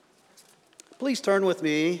Please turn with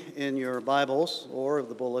me in your Bibles or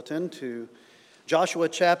the bulletin to Joshua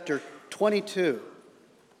chapter 22.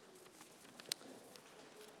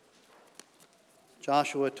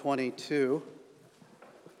 Joshua 22.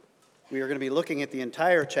 We are going to be looking at the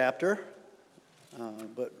entire chapter,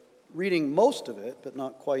 but reading most of it, but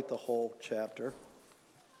not quite the whole chapter.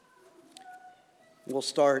 We'll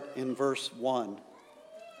start in verse 1.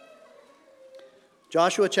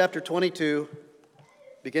 Joshua chapter 22,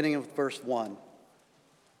 beginning with verse 1.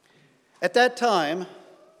 At that time,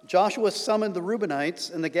 Joshua summoned the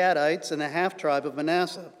Reubenites and the Gadites and the half-tribe of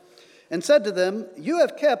Manasseh, and said to them, "You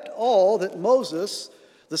have kept all that Moses,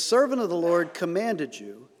 the servant of the Lord, commanded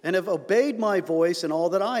you, and have obeyed my voice in all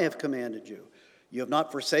that I have commanded you. You have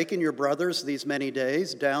not forsaken your brothers these many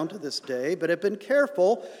days, down to this day, but have been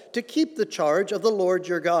careful to keep the charge of the Lord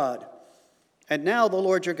your God. And now the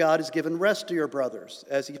Lord your God has given rest to your brothers,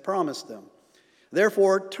 as he promised them.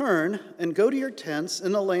 Therefore turn and go to your tents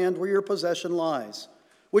in the land where your possession lies,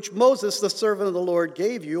 which Moses, the servant of the Lord,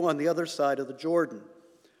 gave you on the other side of the Jordan.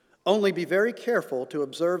 Only be very careful to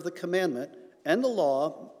observe the commandment and the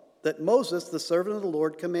law that Moses, the servant of the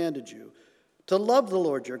Lord, commanded you, to love the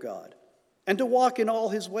Lord your God, and to walk in all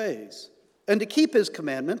his ways, and to keep his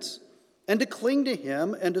commandments, and to cling to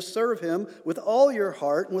him, and to serve him with all your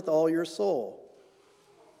heart and with all your soul."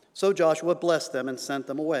 So Joshua blessed them and sent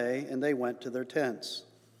them away, and they went to their tents.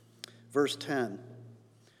 Verse 10.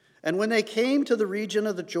 And when they came to the region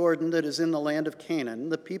of the Jordan that is in the land of Canaan,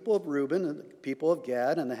 the people of Reuben and the people of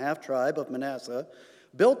Gad and the half-tribe of Manasseh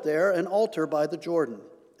built there an altar by the Jordan,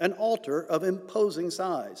 an altar of imposing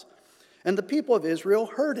size. And the people of Israel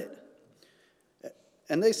heard it.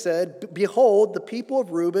 And they said, "Behold, the people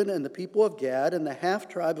of Reuben and the people of Gad and the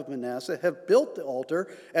half-tribe of Manasseh have built the altar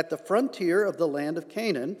at the frontier of the land of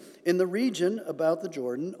Canaan, in the region about the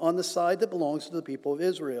Jordan, on the side that belongs to the people of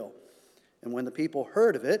Israel." And when the people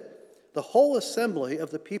heard of it, the whole assembly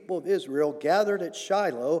of the people of Israel gathered at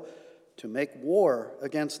Shiloh to make war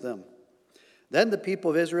against them. Then the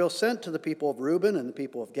people of Israel sent to the people of Reuben and the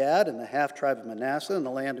people of Gad and the half-tribe of Manasseh in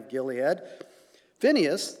the land of Gilead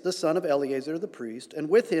Phinehas, the son of Eleazar the priest, and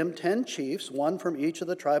with him 10 chiefs, one from each of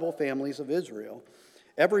the tribal families of Israel,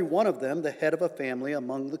 every one of them the head of a family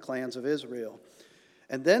among the clans of Israel.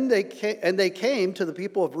 And then they came to the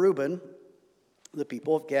people of Reuben, the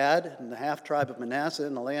people of Gad, and the half-tribe of Manasseh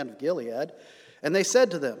in the land of Gilead, and they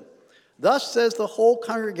said to them, "Thus says the whole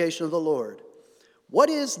congregation of the Lord, what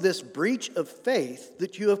is this breach of faith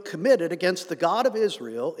that you have committed against the God of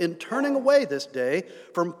Israel in turning away this day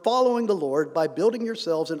from following the Lord by building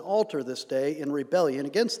yourselves an altar this day in rebellion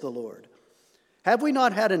against the Lord? Have we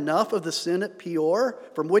not had enough of the sin at Peor,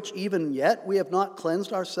 from which even yet we have not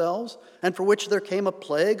cleansed ourselves, and for which there came a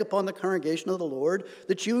plague upon the congregation of the Lord,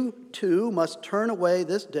 that you too must turn away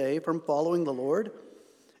this day from following the Lord?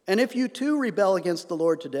 And if you too rebel against the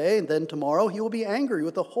Lord today, and then tomorrow, he will be angry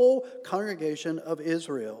with the whole congregation of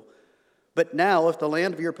Israel. But now, if the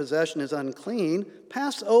land of your possession is unclean,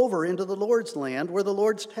 pass over into the Lord's land where the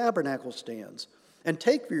Lord's tabernacle stands, and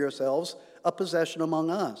take for yourselves a possession among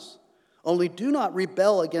us. Only do not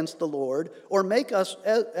rebel against the Lord, or make us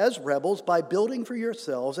as rebels by building for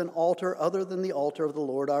yourselves an altar other than the altar of the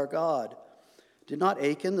Lord our God. Did not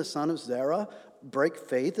Achan, the son of Zerah, break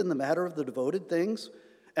faith in the matter of the devoted things?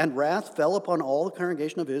 And wrath fell upon all the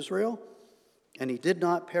congregation of Israel, and he did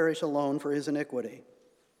not perish alone for his iniquity.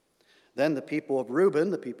 Then the people of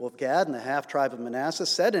Reuben, the people of Gad, and the half-tribe of Manasseh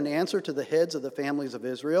said in answer to the heads of the families of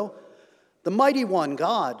Israel, "The mighty one,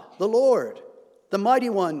 God, the Lord, the mighty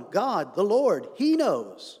one, God, the Lord, he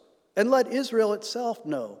knows, and let Israel itself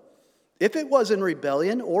know. If it was in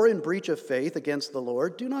rebellion or in breach of faith against the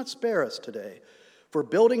Lord, do not spare us today for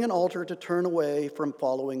building an altar to turn away from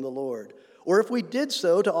following the Lord. Or if we did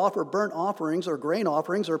so to offer burnt offerings or grain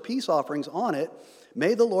offerings or peace offerings on it,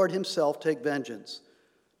 may the Lord himself take vengeance.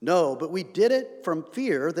 No, but we did it from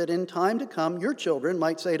fear that in time to come your children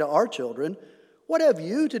might say to our children, 'What have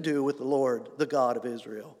you to do with the Lord, the God of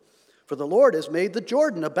Israel? For the Lord has made the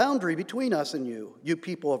Jordan a boundary between us and you, you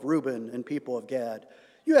people of Reuben and people of Gad.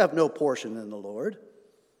 You have no portion in the Lord.'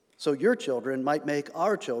 So your children might make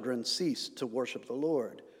our children cease to worship the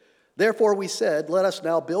Lord. Therefore we said, 'Let us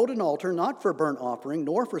now build an altar not for burnt offering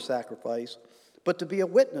nor for sacrifice, but to be a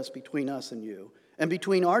witness between us and you, and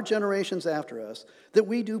between our generations after us, that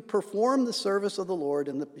we do perform the service of the Lord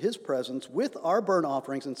in his presence with our burnt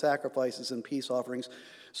offerings and sacrifices and peace offerings.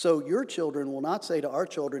 So your children will not say to our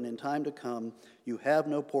children in time to come, you have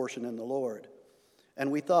no portion in the Lord.' And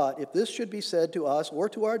we thought, if this should be said to us or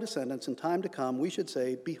to our descendants in time to come, we should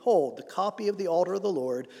say, 'Behold, the copy of the altar of the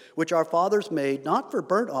Lord, which our fathers made, not for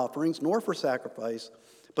burnt offerings nor for sacrifice,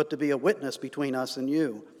 but to be a witness between us and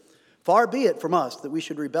you. Far be it from us that we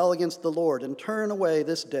should rebel against the Lord and turn away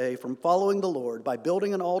this day from following the Lord by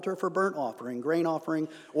building an altar for burnt offering, grain offering,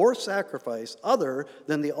 or sacrifice other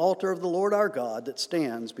than the altar of the Lord our God that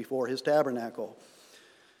stands before his tabernacle.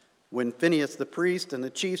 When Phinehas the priest and the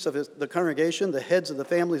chiefs of the congregation, the heads of the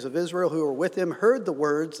families of Israel who were with him, heard the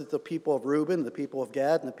words that the people of Reuben, the people of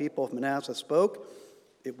Gad, and the people of Manasseh spoke,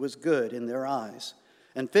 it was good in their eyes.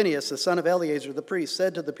 And Phinehas, the son of Eleazar the priest,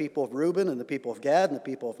 said to the people of Reuben and the people of Gad and the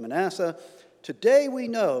people of Manasseh, "Today we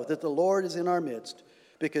know that the Lord is in our midst,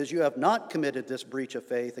 because you have not committed this breach of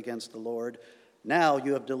faith against the Lord. Now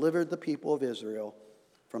you have delivered the people of Israel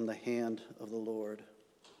from the hand of the Lord."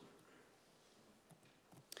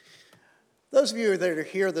 Those of you that are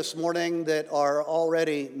here this morning that are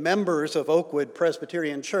already members of Oakwood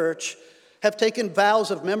Presbyterian Church have taken vows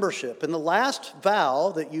of membership. And the last vow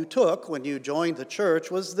that you took when you joined the church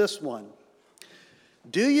was this one.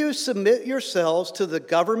 Do you submit yourselves to the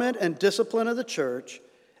government and discipline of the church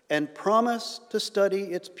and promise to study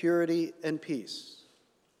its purity and peace?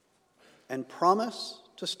 And promise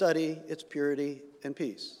to study its purity and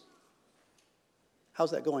peace.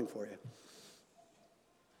 How's that going for you?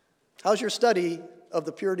 How's your study of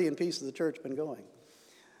the purity and peace of the church been going?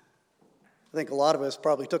 I think a lot of us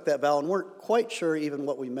probably took that vow and weren't quite sure even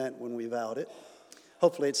what we meant when we vowed it.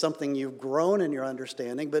 Hopefully it's something you've grown in your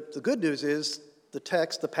understanding, but the good news is the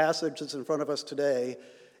text, the passage that's in front of us today,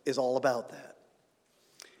 is all about that.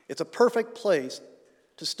 It's a perfect place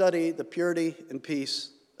to study the purity and peace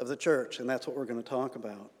of the church, and that's what we're going to talk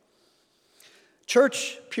about.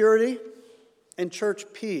 Church purity and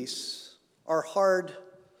church peace are hard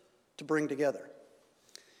to bring together.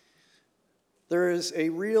 There is a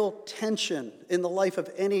real tension in the life of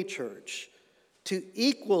any church to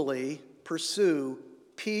equally pursue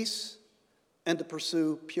peace and to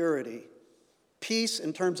pursue purity. Peace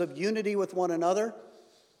in terms of unity with one another,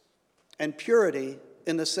 and purity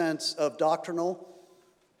in the sense of doctrinal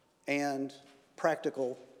and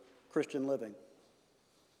practical Christian living.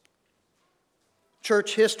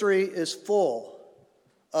 Church history is full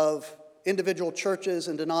of individual churches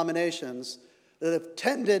and denominations that have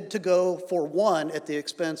tended to go for one at the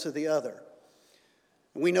expense of the other.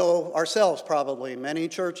 We know ourselves probably many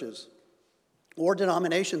churches or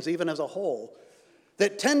denominations even as a whole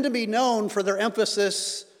that tend to be known for their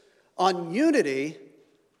emphasis on unity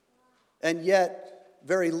and yet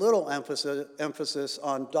very little emphasis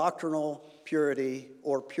on doctrinal purity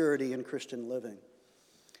or purity in Christian living.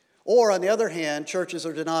 Or on the other hand, churches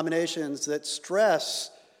or denominations that stress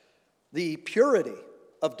the purity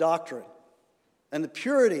of doctrine and the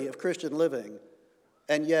purity of Christian living,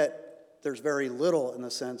 and yet there's very little in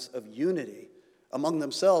the sense of unity among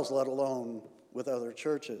themselves, let alone with other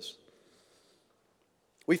churches.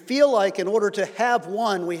 We feel like in order to have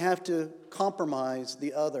one, we have to compromise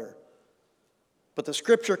the other. But the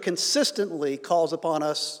Scripture consistently calls upon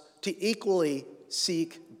us to equally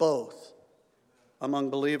seek both among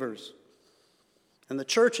believers. And the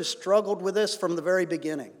church has struggled with this from the very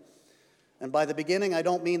beginning. And by the beginning, I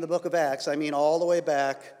don't mean the book of Acts. I mean all the way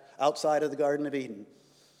back outside of the Garden of Eden.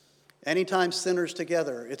 Anytime sinners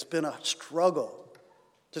together, it's been a struggle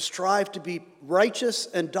to strive to be righteous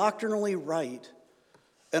and doctrinally right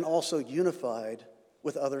and also unified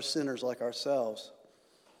with other sinners like ourselves.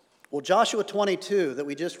 Well, Joshua 22 that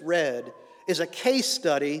we just read is a case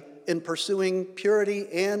study in pursuing purity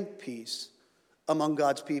and peace among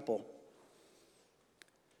God's people.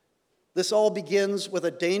 This all begins with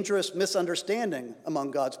a dangerous misunderstanding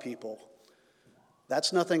among God's people.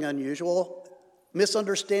 That's nothing unusual.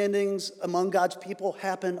 Misunderstandings among God's people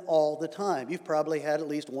happen all the time. You've probably had at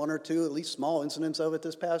least one or two, at least small incidents of it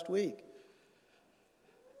this past week.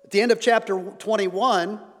 At the end of chapter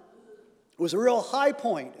 21 was a real high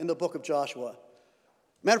point in the book of Joshua.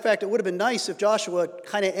 Matter of fact, it would have been nice if Joshua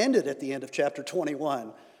kind of ended at the end of chapter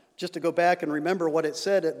 21, just to go back and remember what it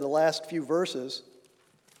said at the last few verses.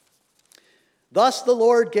 Thus the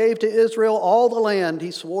Lord gave to Israel all the land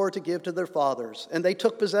he swore to give to their fathers, and they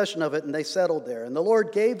took possession of it and they settled there. And the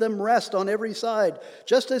Lord gave them rest on every side,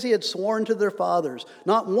 just as he had sworn to their fathers.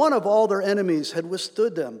 Not one of all their enemies had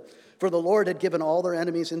withstood them, for the Lord had given all their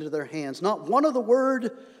enemies into their hands. Not one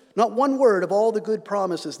word of all the good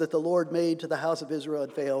promises that the Lord made to the house of Israel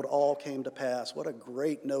had failed. All came to pass. What a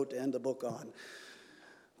great note to end the book on.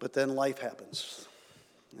 But then life happens.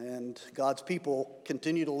 And God's people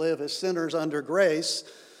continue to live as sinners under grace,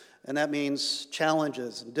 and that means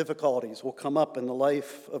challenges and difficulties will come up in the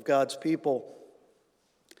life of God's people.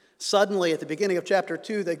 Suddenly, at the beginning of chapter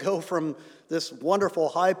 2, they go from this wonderful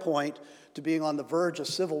high point to being on the verge of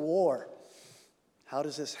civil war. How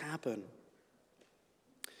does this happen?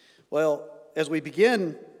 Well, as we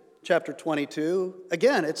begin chapter 22,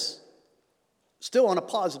 again, it's still on a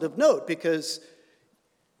positive note because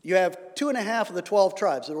you have 2.5 of the 12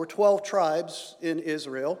 tribes. There were 12 tribes in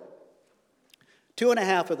Israel.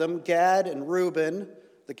 2.5 of them, Gad and Reuben,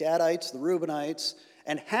 the Gadites, the Reubenites,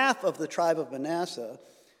 and half of the tribe of Manasseh.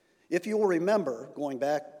 If you will remember, going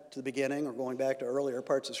back to the beginning or going back to earlier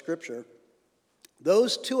parts of Scripture,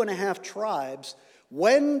 those 2.5 tribes,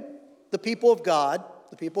 when the people of God,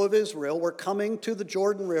 the people of Israel, were coming to the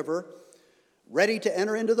Jordan River, ready to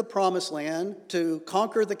enter into the promised land, to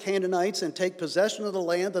conquer the Canaanites and take possession of the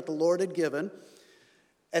land that the Lord had given,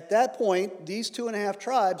 at that point, these 2.5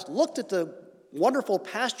 tribes looked at the wonderful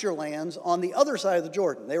pasture lands on the other side of the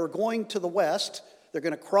Jordan. They were going to the west. They're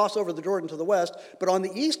going to cross over the Jordan to the west. But on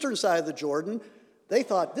the eastern side of the Jordan, they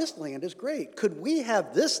thought, this land is great. Could we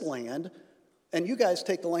have this land, and you guys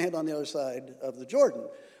take the land on the other side of the Jordan?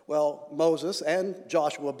 Well, Moses and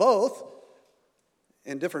Joshua both,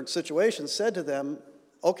 in different situations, said to them,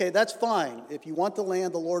 okay, that's fine. If you want the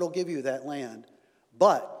land, the Lord will give you that land.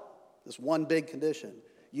 But there's one big condition.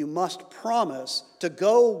 You must promise to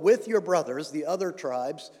go with your brothers, the other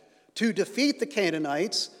tribes, to defeat the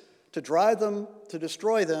Canaanites, to drive them, to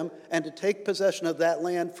destroy them, and to take possession of that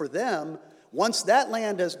land for them. Once that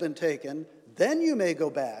land has been taken, then you may go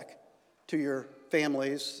back to your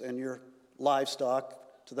families and your livestock,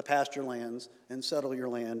 to the pasture lands, and settle your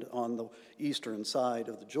land on the eastern side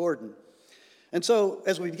of the Jordan. And so,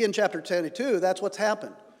 as we begin chapter 22, that's what's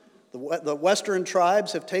happened. The western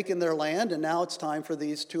tribes have taken their land, and now it's time for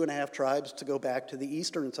these 2.5 tribes to go back to the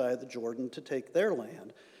eastern side of the Jordan to take their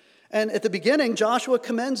land. And at the beginning, Joshua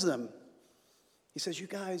commends them. He says, you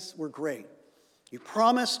guys were great. You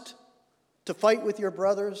promised to fight with your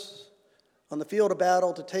brothers on the field of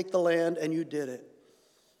battle to take the land, and you did it.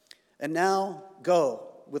 And now go,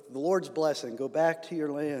 with the Lord's blessing, go back to your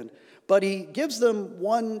land. But he gives them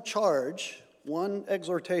one charge, one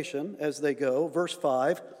exhortation as they go, verse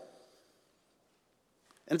 5.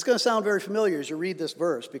 And it's going to sound very familiar as you read this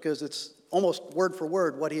verse because it's almost word for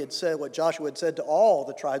word what he had said, what Joshua had said to all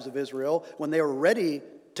the tribes of Israel when they were ready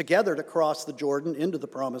together to cross the Jordan into the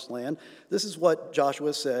promised land. This is what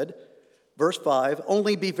Joshua said, verse 5,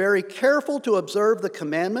 only be very careful to observe the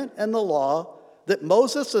commandment and the law that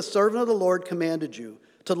Moses, the servant of the Lord, commanded you,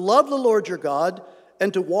 to love the Lord your God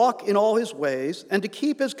and to walk in all his ways and to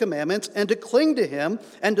keep his commandments and to cling to him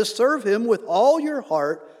and to serve him with all your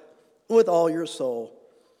heart, with all your soul.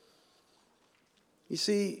 You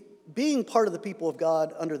see, being part of the people of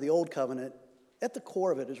God under the old covenant, at the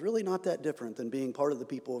core of it, is really not that different than being part of the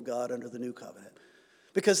people of God under the new covenant.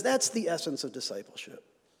 Because that's the essence of discipleship.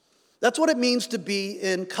 That's what it means to be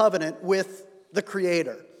in covenant with the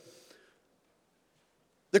Creator.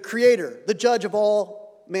 The Creator, the judge of all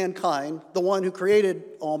mankind, the one who created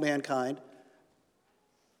all mankind,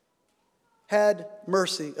 had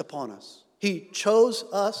mercy upon us. He chose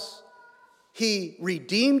us. He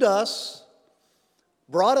redeemed us,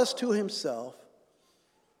 brought us to himself,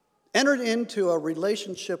 entered into a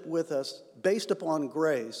relationship with us based upon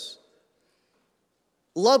grace,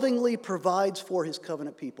 lovingly provides for his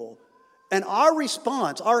covenant people. And our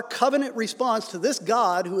response, our covenant response to this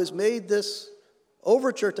God who has made this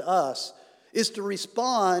overture to us, is to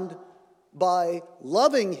respond by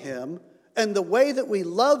loving him. And the way that we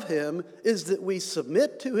love him is that we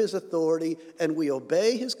submit to his authority and we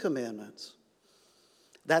obey his commandments.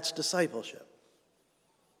 That's discipleship.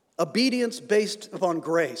 Obedience based upon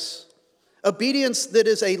grace. Obedience that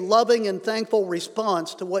is a loving and thankful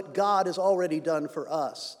response to what God has already done for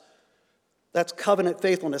us. That's covenant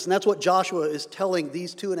faithfulness. And that's what Joshua is telling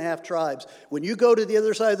these 2.5 tribes. When you go to the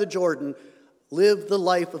other side of the Jordan, live the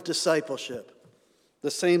life of discipleship.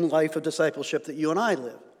 The same life of discipleship that you and I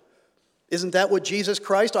live. Isn't that what Jesus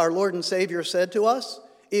Christ, our Lord and Savior, said to us?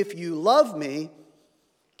 If you love me,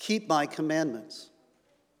 keep my commandments.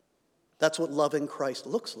 That's what loving Christ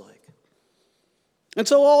looks like. And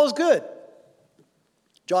so all is good.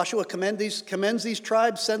 Joshua commends these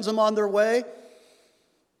tribes, sends them on their way.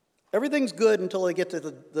 Everything's good until they get to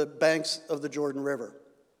the banks of the Jordan River.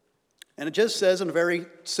 And it just says in a very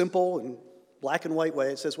simple and black and white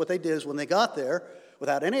way, it says what they did is when they got there,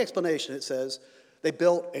 without any explanation, it says they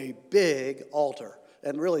built a big altar.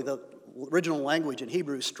 And really the original language in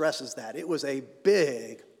Hebrew stresses that. It was a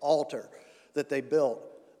big altar that they built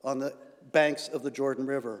on the banks of the Jordan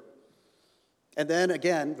River. And then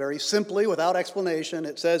again, very simply, without explanation,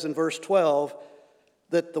 it says in verse 12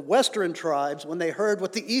 that the western tribes, when they heard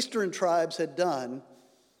what the eastern tribes had done,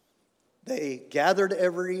 they gathered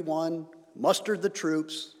everyone, mustered the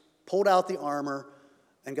troops, pulled out the armor,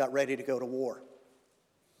 and got ready to go to war.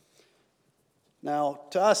 Now,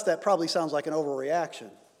 to us, that probably sounds like an overreaction.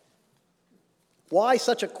 Why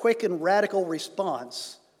such a quick and radical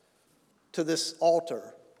response to this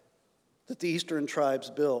altar that the eastern tribes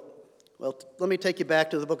built? Well, let me take you back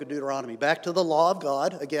to the book of Deuteronomy, back to the law of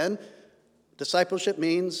God. Again, discipleship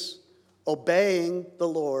means obeying the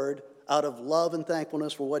Lord out of love and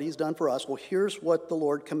thankfulness for what he's done for us. Well, here's what the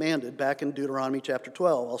Lord commanded back in Deuteronomy chapter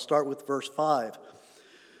 12. I'll start with verse 5.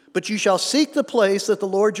 But you shall seek the place that the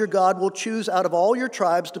Lord your God will choose out of all your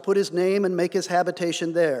tribes to put his name and make his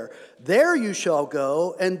habitation there. There you shall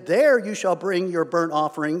go, and there you shall bring your burnt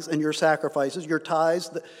offerings and your sacrifices, your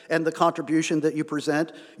tithes and the contribution that you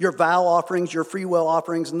present, your vow offerings, your freewill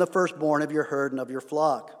offerings, and the firstborn of your herd and of your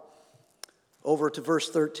flock. Over to verse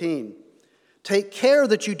 13. Take care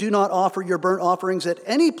that you do not offer your burnt offerings at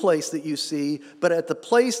any place that you see, but at the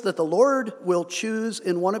place that the Lord will choose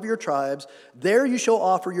in one of your tribes. There you shall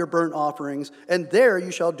offer your burnt offerings, and there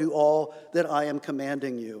you shall do all that I am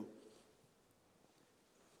commanding you.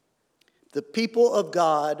 The people of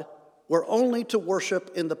God were only to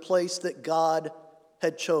worship in the place that God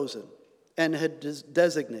had chosen and had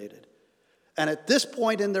designated. And at this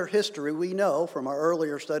point in their history, we know from our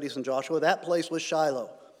earlier studies in Joshua, that place was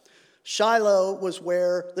Shiloh. Shiloh was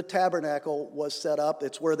where the tabernacle was set up.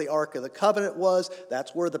 It's where the Ark of the Covenant was.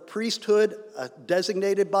 That's where the priesthood,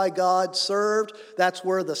 designated by God, served. That's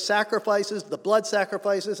where the sacrifices, the blood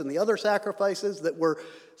sacrifices, and the other sacrifices that were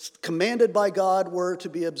commanded by God were to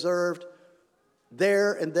be observed.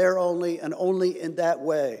 There and there only, and only in that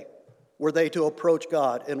way were they to approach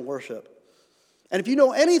God in worship. And if you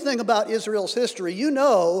know anything about Israel's history, you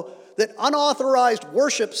know that unauthorized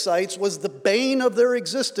worship sites was the bane of their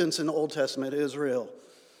existence in Old Testament Israel.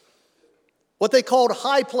 What they called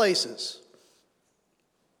high places.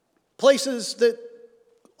 Places that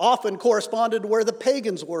often corresponded to where the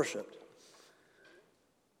pagans worshiped.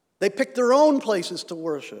 They picked their own places to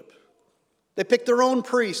worship. They picked their own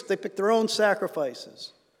priests. They picked their own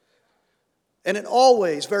sacrifices. And it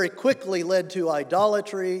always very quickly led to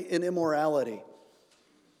idolatry and immorality.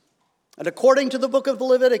 And according to the book of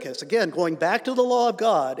Leviticus, again, going back to the law of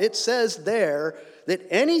God, it says there that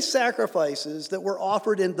any sacrifices that were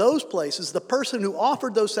offered in those places, the person who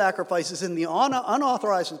offered those sacrifices in the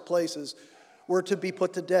unauthorized places were to be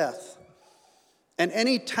put to death. And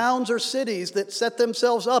any towns or cities that set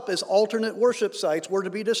themselves up as alternate worship sites were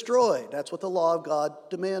to be destroyed. That's what the law of God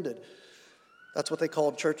demanded. That's what they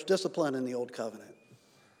called church discipline in the Old Covenant.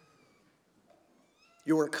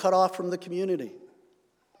 You were cut off from the community.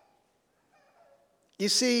 You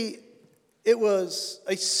see, it was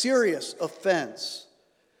a serious offense.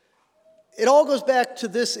 It all goes back to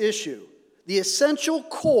this issue. The essential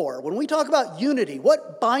core, when we talk about unity,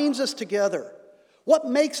 what binds us together? What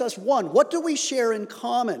makes us one? What do we share in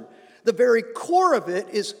common? The very core of it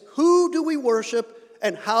is who do we worship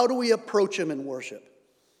and how do we approach him in worship?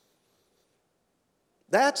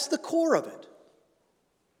 That's the core of it.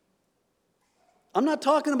 I'm not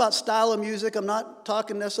talking about style of music. I'm not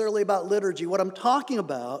talking necessarily about liturgy. What I'm talking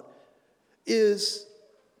about is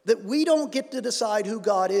that we don't get to decide who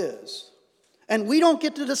God is. And we don't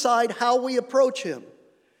get to decide how we approach him.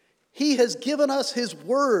 He has given us his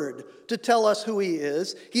word to tell us who he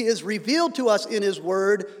is. He has revealed to us in his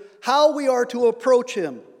word how we are to approach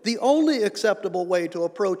him, the only acceptable way to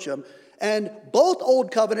approach him. And both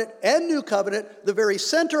Old Covenant and New Covenant, the very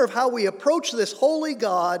center of how we approach this holy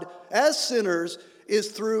God as sinners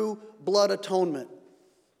is through blood atonement,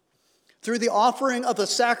 through the offering of a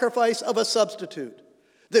sacrifice of a substitute.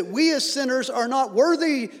 That we as sinners are not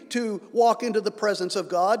worthy to walk into the presence of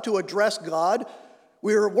God, to address God.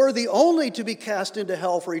 We are worthy only to be cast into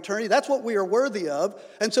hell for eternity. That's what we are worthy of.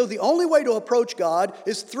 And so the only way to approach God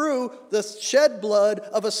is through the shed blood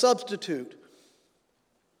of a substitute.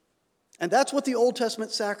 And that's what the Old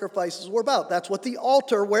Testament sacrifices were about. That's what the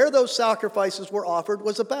altar where those sacrifices were offered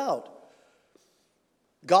was about.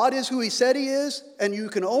 God is who he said he is, and you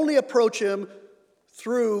can only approach him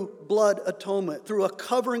through blood atonement, through a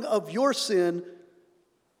covering of your sin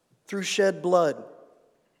through shed blood.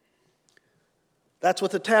 That's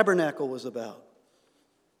what the tabernacle was about.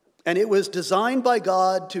 And it was designed by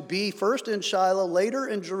God to be first in Shiloh, later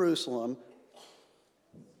in Jerusalem.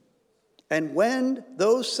 And when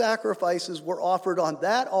those sacrifices were offered on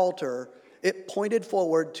that altar, it pointed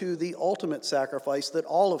forward to the ultimate sacrifice that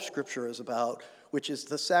all of Scripture is about, which is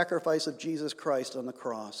the sacrifice of Jesus Christ on the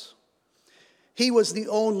cross. He was the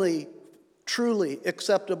only truly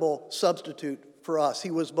acceptable substitute for us. He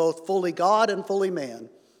was both fully God and fully man.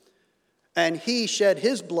 And he shed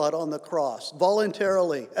his blood on the cross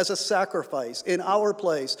voluntarily as a sacrifice in our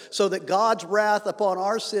place so that God's wrath upon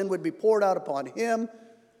our sin would be poured out upon him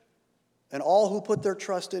and all who put their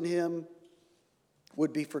trust in him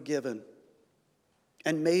would be forgiven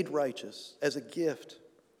and made righteous as a gift.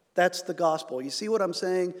 That's the gospel. You see what I'm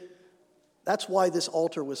saying? That's why this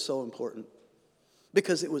altar was so important.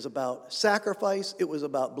 Because it was about sacrifice, it was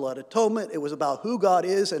about blood atonement, it was about who God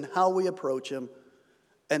is and how we approach him.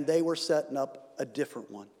 And they were setting up a different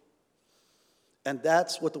one. And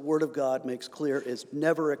that's what the Word of God makes clear is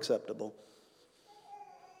never acceptable.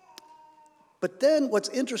 But then what's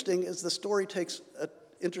interesting is the story takes an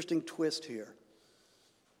interesting twist here.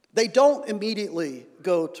 They don't immediately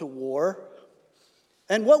go to war.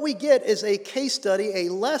 And what we get is a case study, a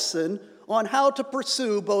lesson on how to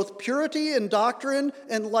pursue both purity in doctrine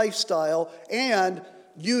and lifestyle and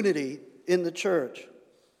unity in the church.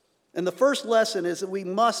 And the first lesson is that we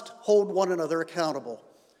must hold one another accountable.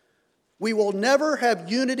 We will never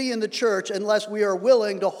have unity in the church unless we are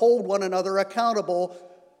willing to hold one another accountable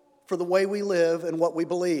for the way we live and what we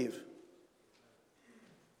believe.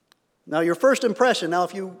 Now, your first impression, now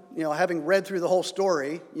if you having read through the whole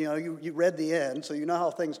story, you read the end, so you know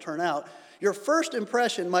how things turn out. Your first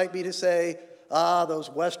impression might be to say, those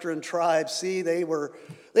Western tribes, see, they were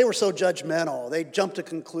so judgmental. They jumped to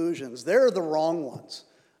conclusions. They're the wrong ones.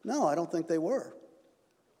 No, I don't think they were.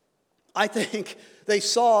 I think they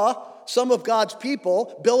saw some of God's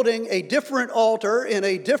people building a different altar in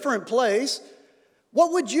a different place.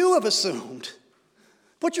 What would you have assumed?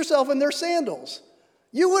 Put yourself in their sandals.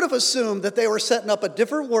 You would have assumed that they were setting up a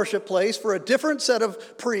different worship place for a different set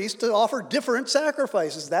of priests to offer different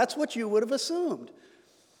sacrifices. That's what you would have assumed.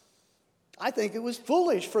 I think it was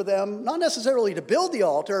foolish for them, not necessarily to build the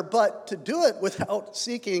altar, but to do it without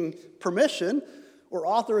seeking permission or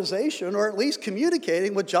authorization, or at least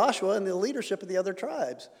communicating with Joshua and the leadership of the other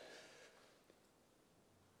tribes.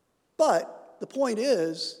 But the point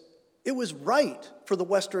is, it was right for the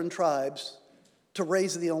Western tribes to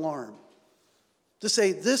raise the alarm, to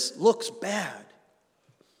say, this looks bad.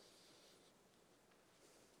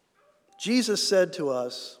 Jesus said to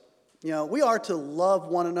us, we are to love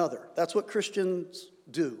one another. That's what Christians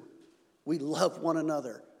do. We love one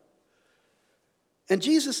another. And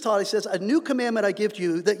Jesus taught, he says, a new commandment I give to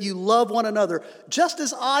you, that you love one another. Just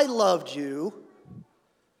as I loved you,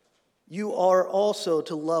 you are also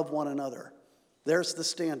to love one another. There's the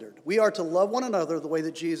standard. We are to love one another the way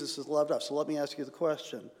that Jesus has loved us. So let me ask you the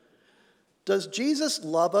question. Does Jesus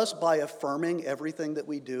love us by affirming everything that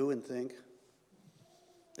we do and think?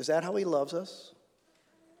 Is that how he loves us?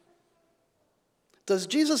 Does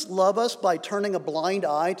Jesus love us by turning a blind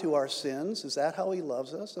eye to our sins? Is that how he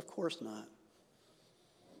loves us? Of course not.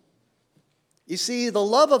 You see, the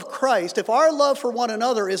love of Christ, if our love for one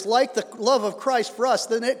another is like the love of Christ for us,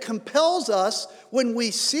 then it compels us when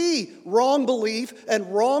we see wrong belief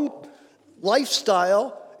and wrong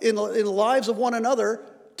lifestyle in the lives of one another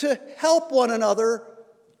to help one another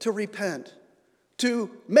to repent, to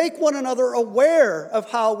make one another aware of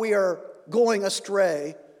how we are going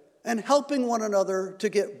astray, and helping one another to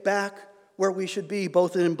get back where we should be,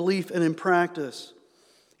 both in belief and in practice.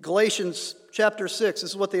 Galatians chapter 6, this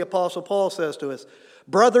is what the Apostle Paul says to us.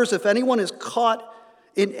 Brothers, if anyone is caught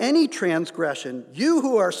in any transgression, you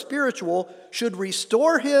who are spiritual should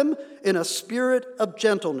restore him in a spirit of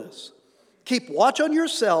gentleness. Keep watch on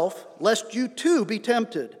yourself, lest you too be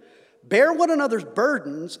tempted. Bear one another's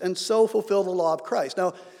burdens, and so fulfill the law of Christ.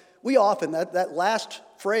 Now, we often, that last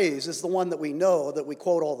phrase is the one that we know, that we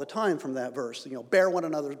quote all the time from that verse, bear one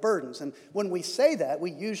another's burdens. And when we say that,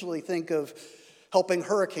 we usually think of helping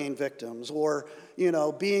hurricane victims or,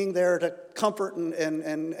 being there to comfort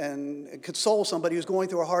and console somebody who's going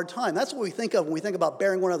through a hard time. That's what we think of when we think about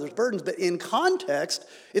bearing one another's burdens. But in context,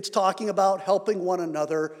 it's talking about helping one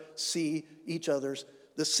another see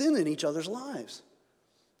the sin in each other's lives.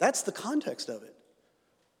 That's the context of it.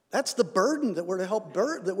 That's the burden that we're to help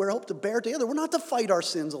to bear together. We're not to fight our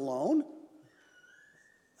sins alone.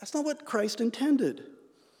 That's not what Christ intended.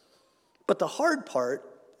 But the hard part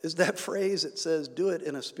is that phrase that says, do it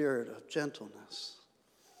in a spirit of gentleness.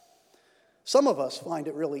 Some of us find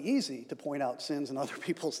it really easy to point out sins in other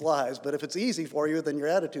people's lives, but if it's easy for you, then your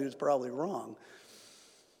attitude is probably wrong.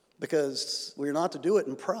 Because we're not to do it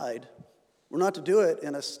in pride. We're not to do it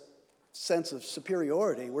in a sense of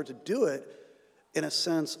superiority. We're to do it in a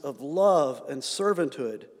sense of love and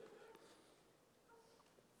servanthood.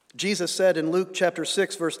 Jesus said in Luke chapter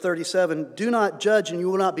 6, verse 37, do not judge and you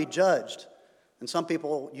will not be judged. And some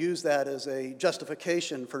people use that as a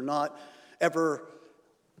justification for not ever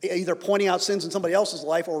either pointing out sins in somebody else's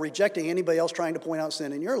life or rejecting anybody else trying to point out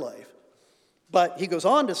sin in your life. But he goes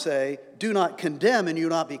on to say, do not condemn and you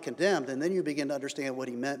will not be condemned. And then you begin to understand what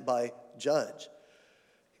he meant by judge.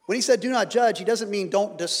 When he said do not judge, he doesn't mean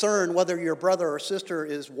don't discern whether your brother or sister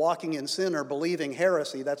is walking in sin or believing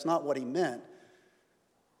heresy. That's not what he meant.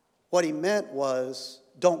 What he meant was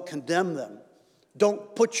don't condemn them.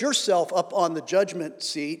 Don't put yourself up on the judgment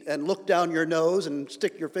seat and look down your nose and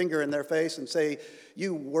stick your finger in their face and say,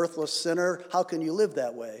 you worthless sinner, how can you live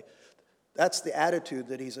that way? That's the attitude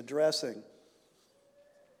that he's addressing.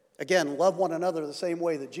 Again, love one another the same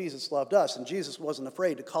way that Jesus loved us, and Jesus wasn't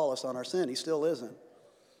afraid to call us on our sin. He still isn't.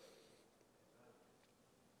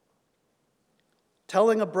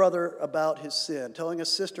 Telling a brother about his sin, telling a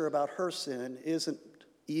sister about her sin isn't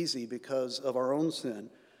easy because of our own sin.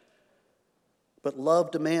 But love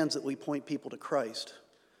demands that we point people to Christ.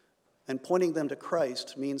 And pointing them to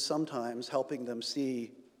Christ means sometimes helping them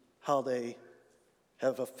see how they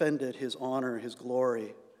have offended his honor, his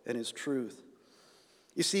glory, and his truth.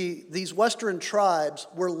 You see, these Western tribes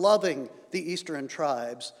were loving the Eastern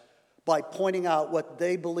tribes by pointing out what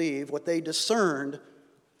they believed, what they discerned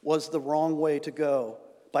was the wrong way to go,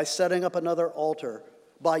 by setting up another altar,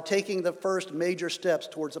 by taking the first major steps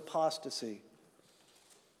towards apostasy.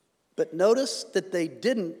 But notice that they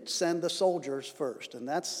didn't send the soldiers first, and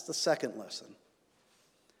that's the second lesson.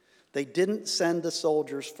 They didn't send the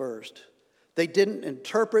soldiers first. They didn't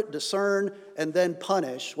interpret, discern, and then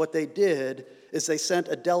punish. What they did is they sent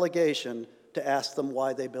a delegation to ask them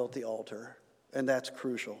why they built the altar, and that's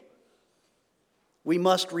crucial. We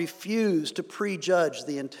must refuse to prejudge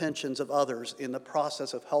the intentions of others in the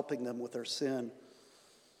process of helping them with their sin.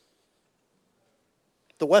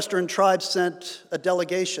 The Western tribes sent a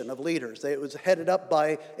delegation of leaders. It was headed up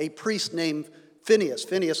by a priest named Phinehas.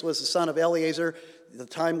 Phinehas was the son of Eleazar. The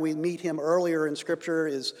time we meet him earlier in Scripture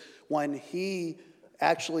is when he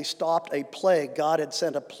actually stopped a plague. God had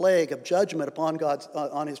sent a plague of judgment upon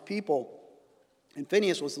on his people. And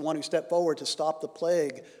Phinehas was the one who stepped forward to stop the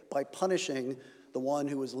plague by punishing the one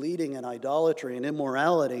who was leading in idolatry and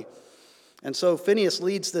immorality. And so Phinehas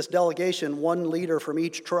leads this delegation, one leader from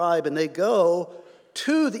each tribe, and they go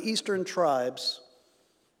to the eastern tribes.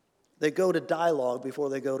 They go to dialogue before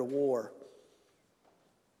they go to war.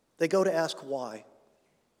 They go to ask why.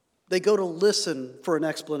 They go to listen for an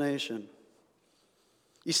explanation.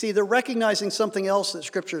 You see, they're recognizing something else that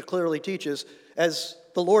Scripture clearly teaches. As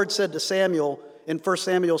the Lord said to Samuel in 1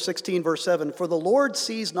 Samuel 16, verse 7, "For the Lord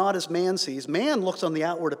sees not as man sees. Man looks on the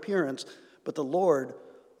outward appearance, but the Lord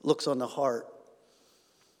looks on the heart."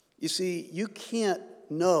 You see, you can't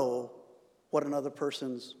know what another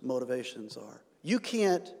person's motivations are. You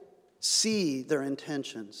can't see their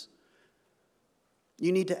intentions.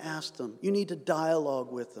 You need to ask them. You need to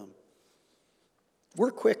dialogue with them.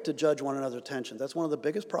 We're quick to judge one another's intentions. That's one of the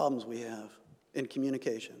biggest problems we have in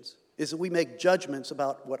communications, is that we make judgments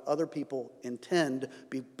about what other people intend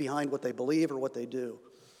behind what they believe or what they do.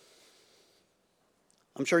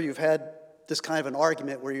 I'm sure you've had this kind of an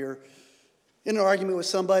argument where you're in an argument with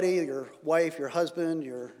somebody, your wife, your husband,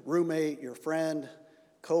 your roommate, your friend,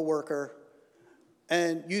 coworker,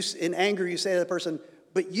 and you, in anger, you say to the person,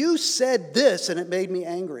 "But you said this and it made me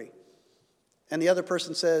angry." And the other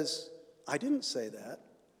person says, "I didn't say that."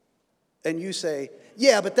 And you say,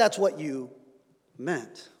 "Yeah, but that's what you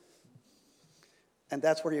meant." And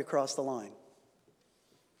that's where you cross the line.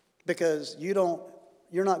 Because you're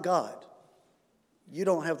not God. You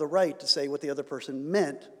don't have the right to say what the other person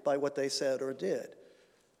meant by what they said or did.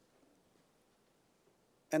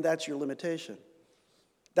 And that's your limitation.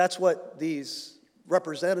 That's what these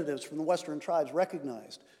representatives from the Western tribes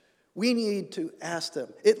recognized. We need to ask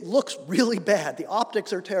them. It looks really bad. The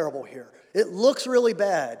optics are terrible here. It looks really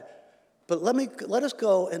bad. But let us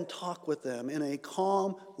go and talk with them in a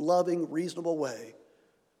calm, loving, reasonable way.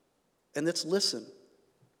 And let's listen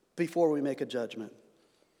before we make a judgment.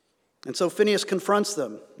 And so Phinehas confronts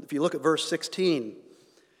them. If you look at verse 16,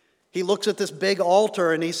 he looks at this big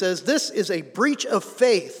altar and he says, "This is a breach of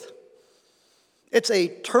faith. It's a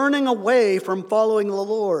turning away from following the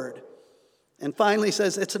Lord." And finally he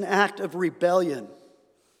says, "It's an act of rebellion."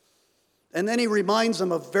 And then he reminds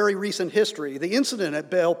them of very recent history, the incident at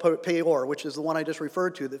Baal Peor, which is the one I just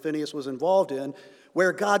referred to that Phinehas was involved in,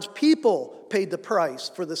 where God's people paid the price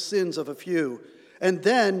for the sins of a few. And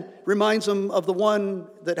then reminds them of the one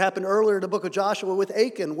that happened earlier in the book of Joshua with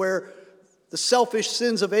Achan, where the selfish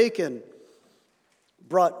sins of Achan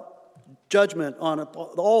brought judgment on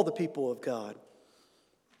all the people of God.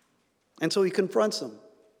 And so he confronts them,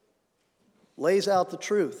 lays out the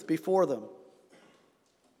truth before them.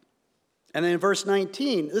 And then in verse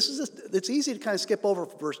 19, it's easy to kind of skip over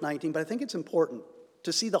verse 19, but I think it's important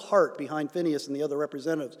to see the heart behind Phinehas and the other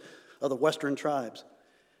representatives of the Western tribes.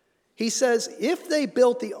 He says, if they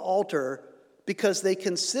built the altar because they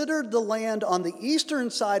considered the land on the eastern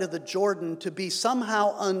side of the Jordan to be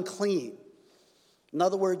somehow unclean. In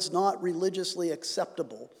other words, not religiously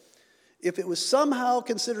acceptable. If it was somehow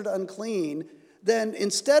considered unclean, then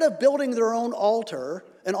instead of building their own altar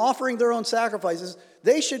and offering their own sacrifices,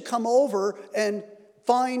 they should come over and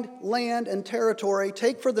find land and territory,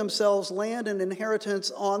 take for themselves land and inheritance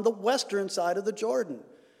on the western side of the Jordan.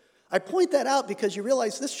 I point that out because you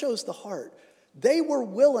realize this shows the heart. They were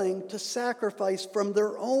willing to sacrifice from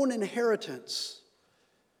their own inheritance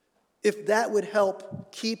if that would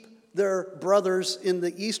help keep their brothers in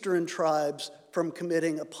the eastern tribes from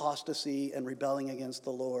committing apostasy and rebelling against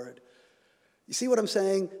the Lord. You see what I'm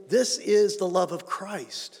saying? This is the love of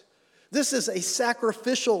Christ. This is a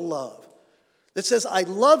sacrificial love that says, I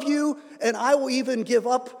love you and I will even give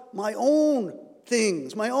up my own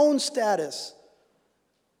things, my own status,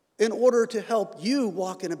 in order to help you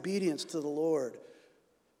walk in obedience to the Lord.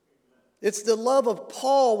 It's the love of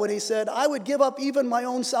Paul when he said, I would give up even my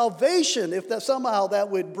own salvation if somehow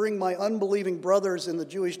that would bring my unbelieving brothers in the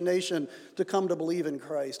Jewish nation to come to believe in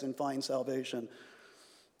Christ and find salvation.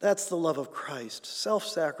 That's the love of Christ,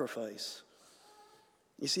 self-sacrifice.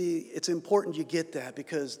 You see, it's important you get that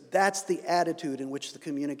because that's the attitude in which the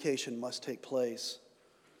communication must take place.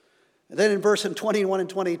 And then in verse 21 and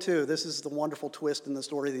 22, this is the wonderful twist in the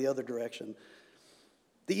story the other direction.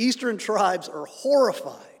 The eastern tribes are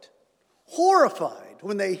horrified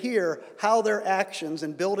when they hear how their actions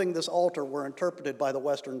in building this altar were interpreted by the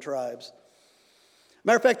western tribes.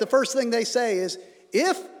 Matter of fact, the first thing they say is,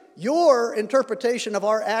 if your interpretation of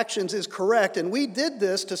our actions is correct, and we did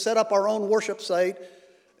this to set up our own worship site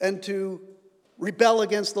and to rebel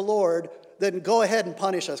against the Lord, then go ahead and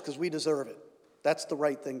punish us because we deserve it. That's the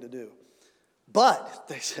right thing to do. But,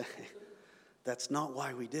 they say, that's not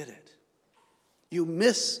why we did it. You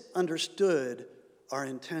misunderstood our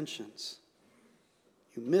intentions.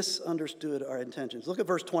 You misunderstood our intentions. Look at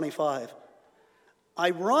verse 25.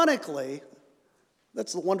 Ironically,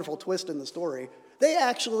 that's the wonderful twist in the story, they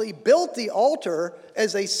actually built the altar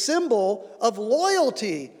as a symbol of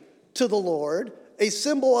loyalty to the Lord, a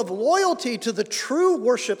symbol of loyalty to the true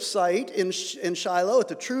worship site in Shiloh, at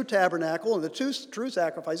the true tabernacle and the true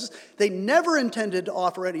sacrifices. They never intended to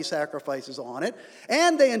offer any sacrifices on it,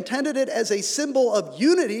 and they intended it as a symbol of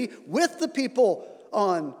unity with the people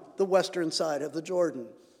on the western side of the Jordan.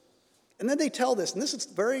 And then they tell this, and this is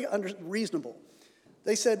very reasonable.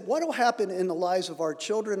 They said, what will happen in the lives of our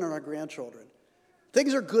children and our grandchildren?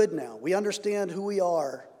 Things are good now. We understand who we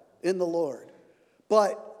are in the Lord.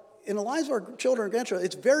 But in the lives of our children and grandchildren,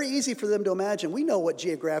 it's very easy for them to imagine. We know what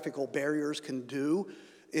geographical barriers can do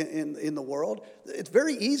in the world. It's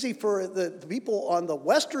very easy for the people on the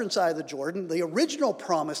western side of the Jordan, the original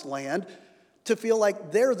promised land, to feel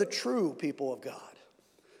like they're the true people of God.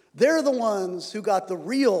 They're the ones who got the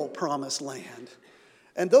real promised land.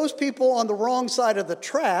 And those people on the wrong side of the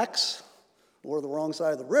tracks, or the wrong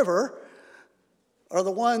side of the river, are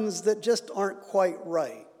the ones that just aren't quite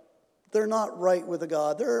right. They're not right with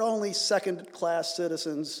God. They're only second-class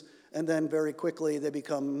citizens, and then very quickly they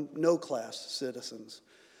become no-class citizens.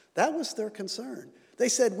 That was their concern. They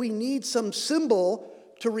said, we need some symbol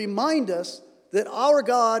to remind us that our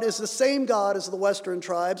God is the same God as the western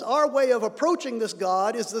tribes. Our way of approaching this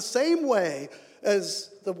God is the same way as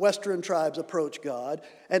the western tribes approach God.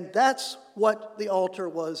 And that's what the altar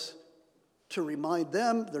was to remind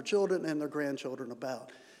them, their children, and their grandchildren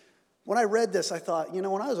about. When I read this, I thought, when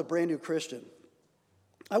I was a brand new Christian,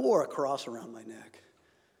 I wore a cross around my neck.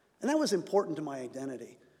 And that was important to my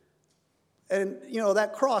identity. And,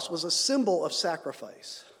 that cross was a symbol of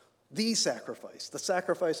sacrifice. The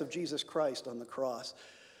sacrifice of Jesus Christ on the cross.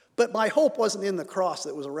 But my hope wasn't in the cross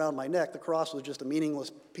that was around my neck. The cross was just a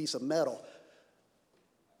meaningless piece of metal.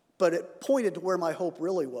 But it pointed to where my hope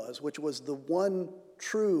really was, which was the one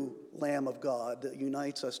true Lamb of God that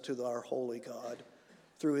unites us to our holy God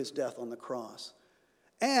through his death on the cross.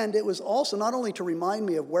 And it was also not only to remind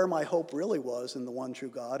me of where my hope really was in the one true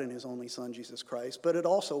God and his only Son, Jesus Christ, but it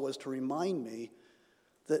also was to remind me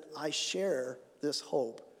that I share this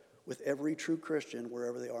hope with every true Christian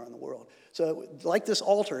wherever they are in the world. So like this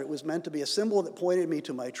altar, it was meant to be a symbol that pointed me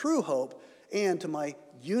to my true hope and to my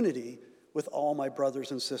unity with all my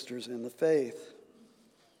brothers and sisters in the faith.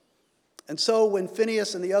 And so when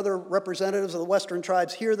Phinehas and the other representatives of the western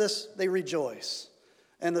tribes hear this, they rejoice.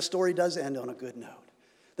 And the story does end on a good note.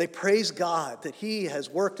 They praise God that he has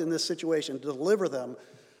worked in this situation to deliver them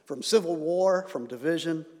from civil war, from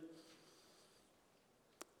division.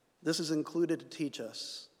 This is included to teach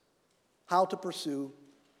us how to pursue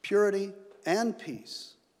purity and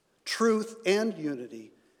peace, truth and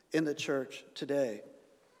unity in the church today.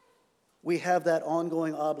 we have that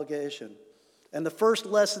ongoing obligation. And the first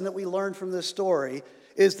lesson that we learn from this story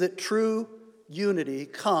is that true unity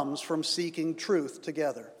comes from seeking truth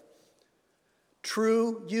together.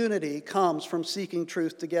 True unity comes from seeking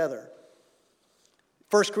truth together.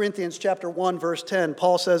 1 Corinthians chapter 1, verse 10,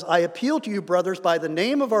 Paul says, I appeal to you, brothers, by the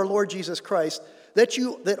name of our Lord Jesus Christ,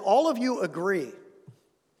 that all of you agree.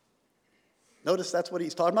 Notice that's what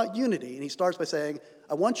he's talking about, unity. And he starts by saying,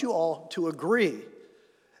 I want you all to agree,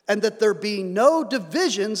 and that there be no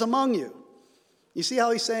divisions among you. You see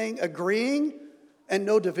how he's saying agreeing and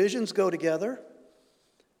no divisions go together?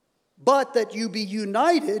 But that you be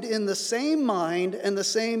united in the same mind and the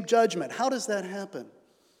same judgment. How does that happen?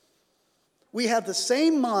 We have the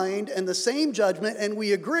same mind and the same judgment, and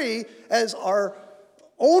we agree as our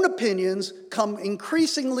own opinions come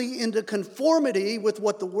increasingly into conformity with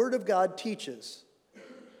what the Word of God teaches.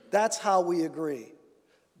 That's how we agree.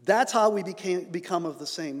 That's how we become of the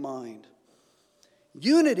same mind.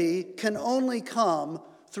 Unity can only come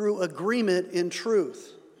through agreement in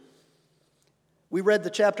truth. We read the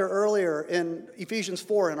chapter earlier in Ephesians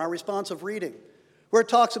 4 in our responsive reading, where it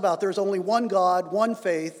talks about there's only one God, one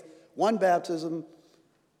faith, one baptism.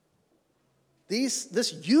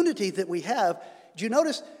 This unity that we have, do you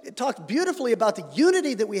notice it talks beautifully about the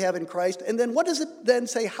unity that we have in Christ, and then what does it then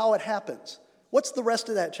say how it happens? What's the rest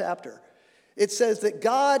of that chapter? It says that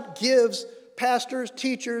God gives pastors,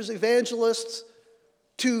 teachers, evangelists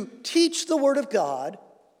to teach the Word of God,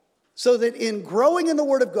 so that in growing in the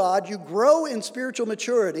Word of God, you grow in spiritual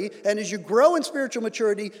maturity, and as you grow in spiritual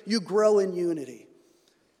maturity, you grow in unity.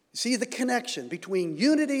 See the connection between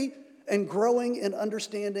unity and growing in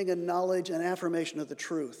understanding and knowledge and affirmation of the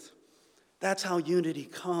truth. That's how unity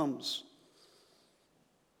comes.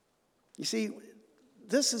 You see,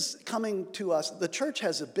 this is coming to us. The church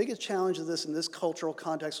has the biggest challenge of this in this cultural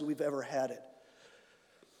context we've ever had it.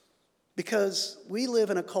 Because we live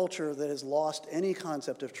in a culture that has lost any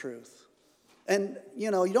concept of truth. And,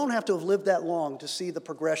 you don't have to have lived that long to see the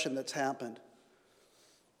progression that's happened.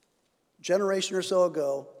 Generation or so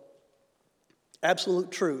ago,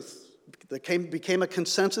 absolute truth became a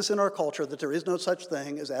consensus in our culture that there is no such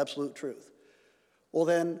thing as absolute truth. Well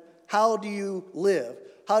then, how do you live?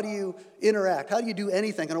 How do you interact? How do you do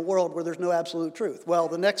anything in a world where there's no absolute truth? Well,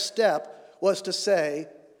 the next step was to say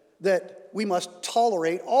that we must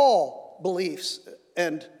tolerate all beliefs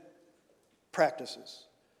and practices.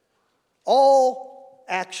 All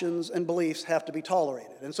actions and beliefs have to be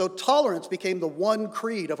tolerated. And so tolerance became the one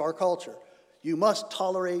creed of our culture. You must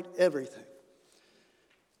tolerate everything.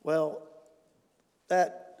 Well,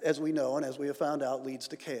 that, as we know and as we have found out, leads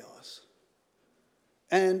to chaos.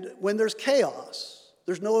 And when there's chaos,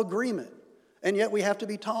 there's no agreement, and yet we have to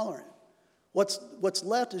be tolerant. What's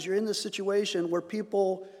left is you're in this situation where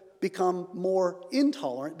people become more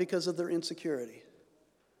intolerant because of their insecurity.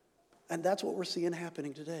 And that's what we're seeing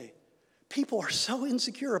happening today. People are so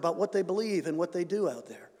insecure about what they believe and what they do out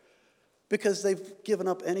there because they've given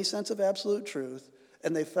up any sense of absolute truth,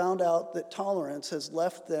 and they found out that tolerance has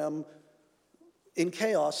left them in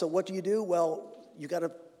chaos. So what do? Well, you got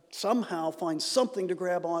to somehow find something to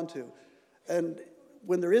grab onto. And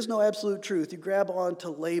when there is no absolute truth, you grab onto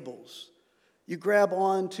labels. You grab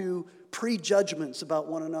onto prejudgments about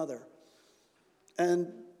one another.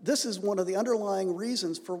 And this is one of the underlying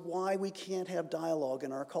reasons for why we can't have dialogue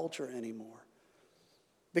in our culture anymore.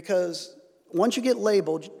 Because once you get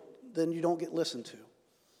labeled, then you don't get listened to.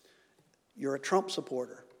 You're a Trump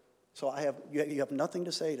supporter, so you have nothing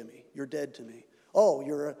to say to me. You're dead to me. Oh,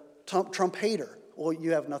 you're a Trump hater. Well,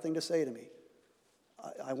 you have nothing to say to me.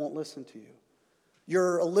 I won't listen to you.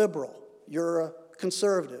 You're a liberal. You're a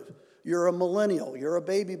conservative. You're a millennial. You're a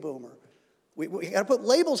baby boomer. We got to put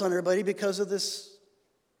labels on everybody because of this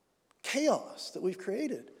chaos that we've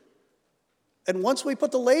created. And once we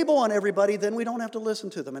put the label on everybody, then we don't have to listen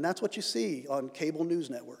to them. And that's what you see on cable news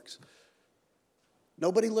networks.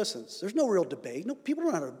 Nobody listens. There's no real debate. No, people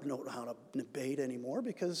don't know how to debate anymore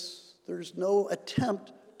because there's no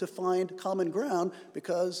attempt to find common ground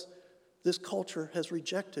because this culture has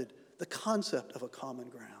rejected the concept of a common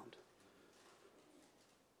ground.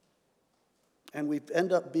 And we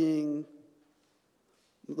end up being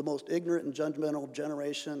the most ignorant and judgmental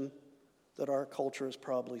generation that our culture has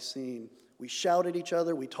probably seen. We shout at each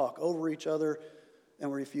other, we talk over each other, and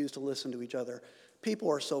we refuse to listen to each other. People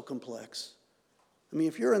are so complex. I mean,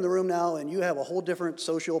 if you're in the room now and you have a whole different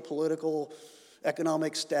social, political,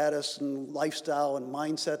 economic status and lifestyle and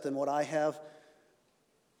mindset than what I have,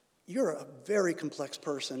 you're a very complex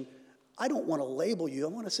person. I don't want to label you. I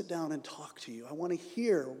want to sit down and talk to you. I want to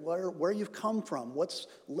hear where you've come from, what's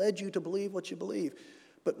led you to believe what you believe.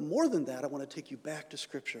 But more than that, I want to take you back to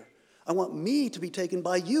Scripture. I want me to be taken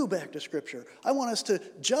by you back to Scripture. I want us to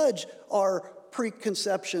judge our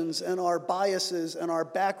preconceptions and our biases and our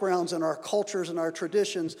backgrounds and our cultures and our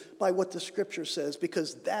traditions by what the Scripture says,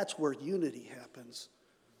 because that's where unity happens.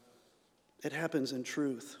 It happens in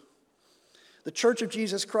truth. The Church of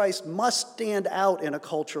Jesus Christ must stand out in a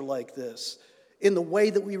culture like this in the way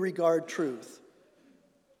that we regard truth.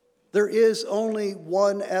 There is only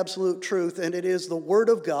one absolute truth, and it is the Word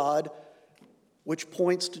of God, which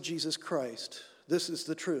points to Jesus Christ. This is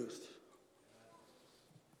the truth.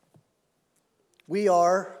 We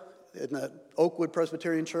are, in the Oakwood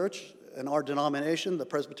Presbyterian Church, in our denomination, the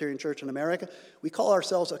Presbyterian Church in America, we call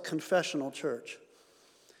ourselves a confessional church.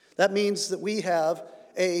 That means that we have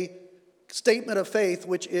a statement of faith,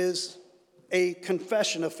 which is a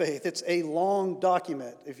confession of faith. It's a long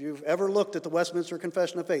document. If you've ever looked at the Westminster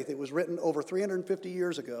Confession of Faith, it was written over 350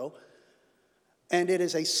 years ago, and it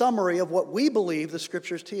is a summary of what we believe the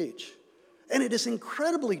Scriptures teach. And it is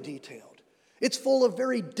incredibly detailed. It's full of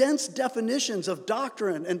very dense definitions of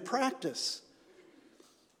doctrine and practice.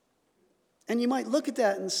 And you might look at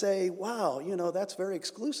that and say, wow, that's very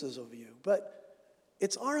exclusive of you. But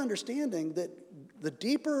it's our understanding that the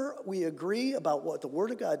deeper we agree about what the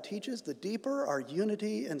Word of God teaches, the deeper our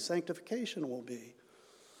unity and sanctification will be.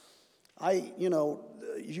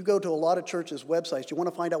 You go to a lot of churches' websites, you want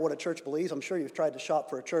to find out what a church believes. I'm sure you've tried to shop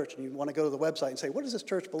for a church and you want to go to the website and say, what does this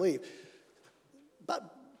church believe?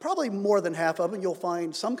 But probably more than half of them, you'll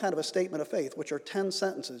find some kind of a statement of faith, which are 10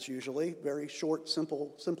 sentences usually, very short,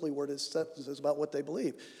 simply worded sentences about what they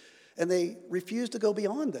believe. And they refuse to go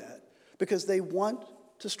beyond that because they want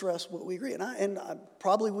to stress what we agree. And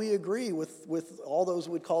probably we agree with all those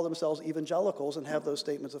who would call themselves evangelicals and have those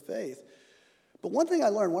statements of faith. But one thing I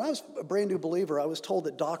learned, when I was a brand new believer, I was told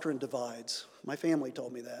that doctrine divides. My family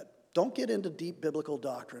told me that. Don't get into deep biblical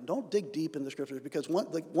doctrine. Don't dig deep in the Scriptures, because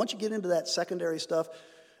once you get into that secondary stuff,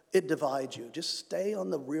 it divides you. Just stay on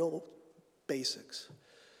the real basics.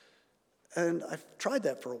 And I've tried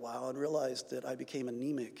that for a while and realized that I became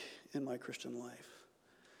anemic in my Christian life.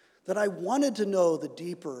 That I wanted to know the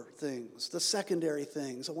deeper things, the secondary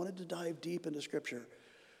things. I wanted to dive deep into Scripture.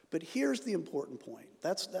 But here's the important point.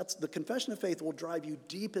 That's the confession of faith will drive you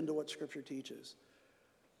deep into what Scripture teaches.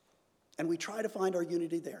 And we try to find our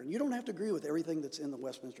unity there. And you don't have to agree with everything that's in the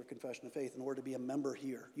Westminster Confession of Faith in order to be a member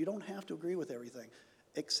here. You don't have to agree with everything,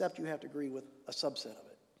 except you have to agree with a subset of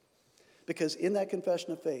it. Because in that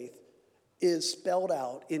confession of faith is spelled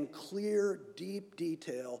out in clear, deep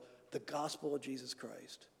detail the gospel of Jesus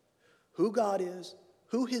Christ. Who God is,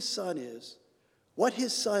 who his Son is, what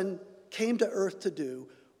his Son came to earth to do,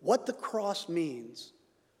 what the cross means,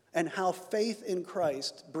 and how faith in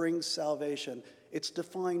Christ brings salvation. It's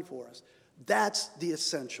defined for us. That's the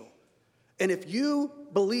essential. And if you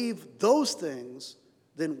believe those things,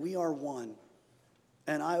 then we are one.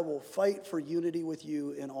 And I will fight for unity with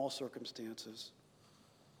you in all circumstances.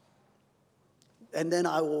 And then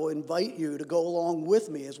I will invite you to go along with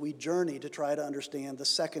me as we journey to try to understand the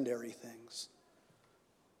secondary things.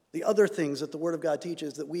 The other things that the Word of God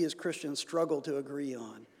teaches that we as Christians struggle to agree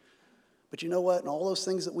on. But you know what? In all those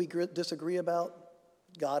things that we disagree about,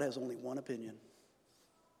 God has only one opinion.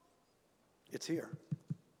 It's here.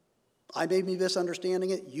 I may be misunderstanding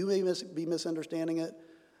it. You may be misunderstanding it.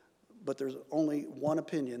 But there's only one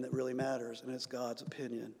opinion that really matters, and it's God's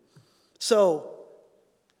opinion. So,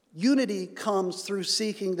 unity comes through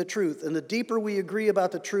seeking the truth. And the deeper we agree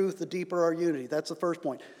about the truth, the deeper our unity. That's the first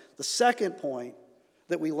point. The second point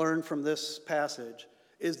that we learn from this passage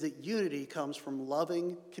is that unity comes from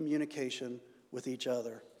loving communication with each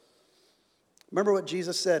other. Remember what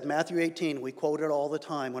Jesus said, Matthew 18, we quote it all the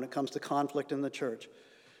time when it comes to conflict in the church.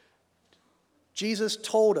 Jesus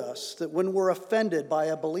told us that when we're offended by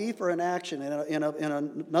a belief or an action in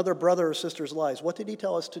another brother or sister's lives, what did he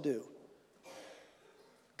tell us to do?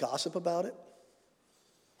 Gossip about it?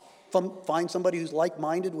 Find somebody who's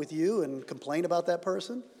like-minded with you and complain about that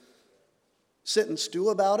person? Sit and stew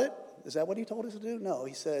about it? Is that what he told us to do? No,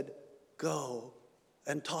 he said, go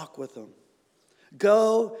and talk with them.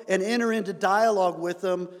 Go and enter into dialogue with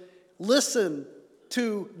them. Listen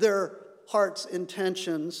to their heart's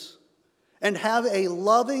intentions and have a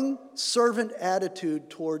loving servant attitude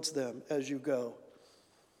towards them as you go.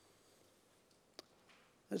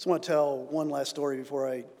 I just want to tell one last story before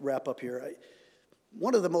I wrap up here.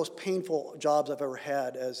 One of the most painful jobs I've ever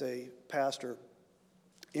had as a pastor,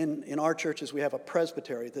 in our churches we have a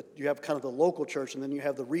presbytery, that you have kind of the local church, and then you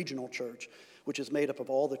have the regional church, which is made up of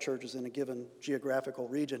all the churches in a given geographical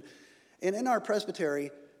region. And in our presbytery,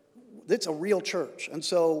 it's a real church. And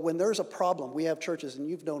so when there's a problem, we have churches, and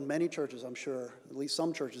you've known many churches, I'm sure, at least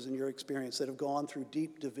some churches in your experience, that have gone through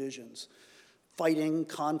deep divisions, fighting,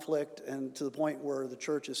 conflict, and to the point where the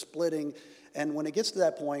church is splitting. And when it gets to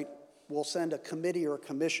that point, we'll send a committee or a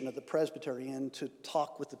commission of the presbytery in to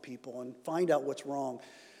talk with the people and find out what's wrong.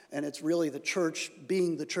 And it's really the church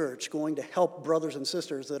being the church, going to help brothers and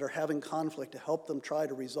sisters that are having conflict, to help them try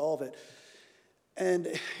to resolve it. And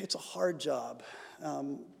it's a hard job,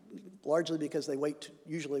 largely because they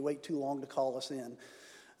usually wait too long to call us in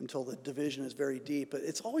until the division is very deep. But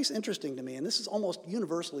it's always interesting to me, and this has almost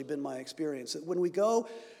universally been my experience, that when we go,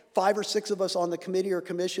 5 or 6 of us on the committee or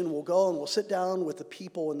commission will go and we'll sit down with the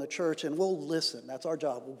people in the church and we'll listen. That's our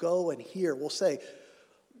job. We'll go and hear. We'll say,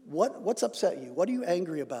 what's upset you? What are you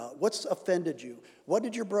angry about? What's offended you? What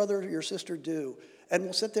did your brother or your sister do? And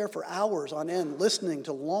we'll sit there for hours on end listening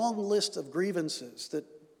to long lists of grievances that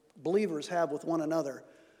believers have with one another.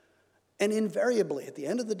 And invariably, at the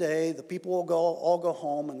end of the day, the people will all go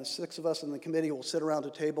home, and the 6 of us in the committee will sit around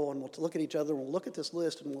a table and we'll look at each other and we'll look at this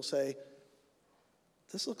list and we'll say,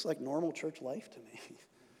 this looks like normal church life to me.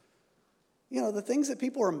 You know, the things that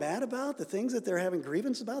people are mad about, the things that they're having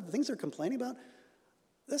grievance about, the things they're complaining about,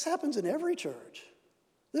 this happens in every church.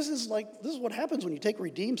 This is what happens when you take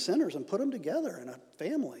redeemed sinners and put them together in a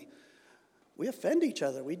family. We offend each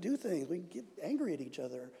other. We do things. We get angry at each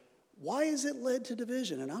other. Why has it led to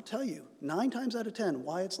division? And I'll tell you, 9 times out of 10,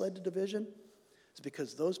 why it's led to division is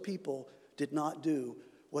because those people did not do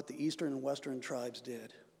what the eastern and western tribes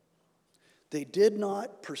did. They did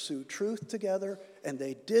not pursue truth together, and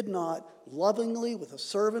they did not lovingly, with a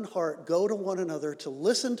servant heart, go to one another to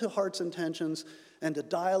listen to heart's intentions and to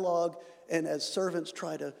dialogue, and as servants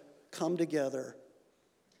try to come together.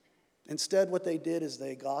 Instead, what they did is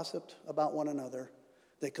they gossiped about one another.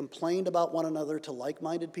 They complained about one another to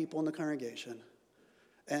like-minded people in the congregation.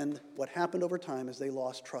 And what happened over time is they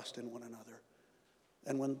lost trust in one another.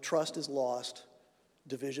 And when trust is lost,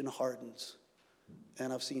 division hardens.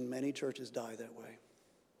 And I've seen many churches die that way.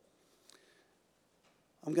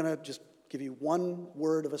 I'm going to just give you one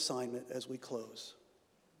word of assignment as we close.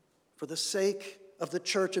 For the sake of the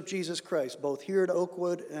Church of Jesus Christ, both here at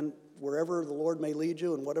Oakwood and wherever the Lord may lead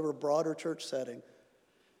you in whatever broader church setting,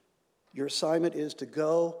 your assignment is to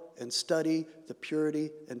go and study the purity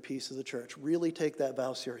and peace of the church. Really take that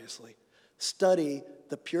vow seriously. Study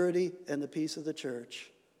the purity and the peace of the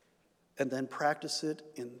church, and then practice it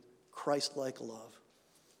in Christ-like love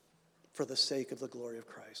for the sake of the glory of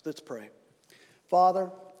Christ. Let's pray.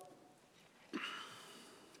 Father,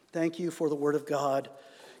 thank you for the Word of God.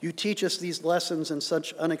 You teach us these lessons in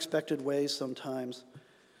such unexpected ways sometimes.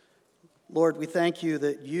 Lord, we thank you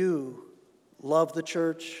that you love the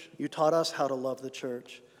church. You taught us how to love the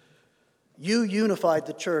church. You unified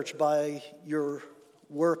the church by your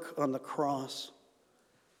work on the cross.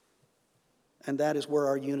 And that is where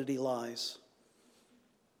our unity lies.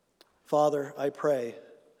 Father, I pray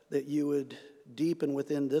that you would deepen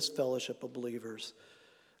within this fellowship of believers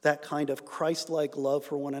that kind of Christ-like love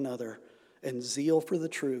for one another and zeal for the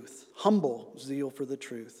truth, humble zeal for the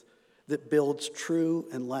truth, that builds true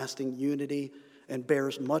and lasting unity and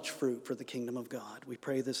bears much fruit for the kingdom of God. We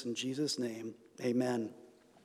pray this in Jesus' name. Amen.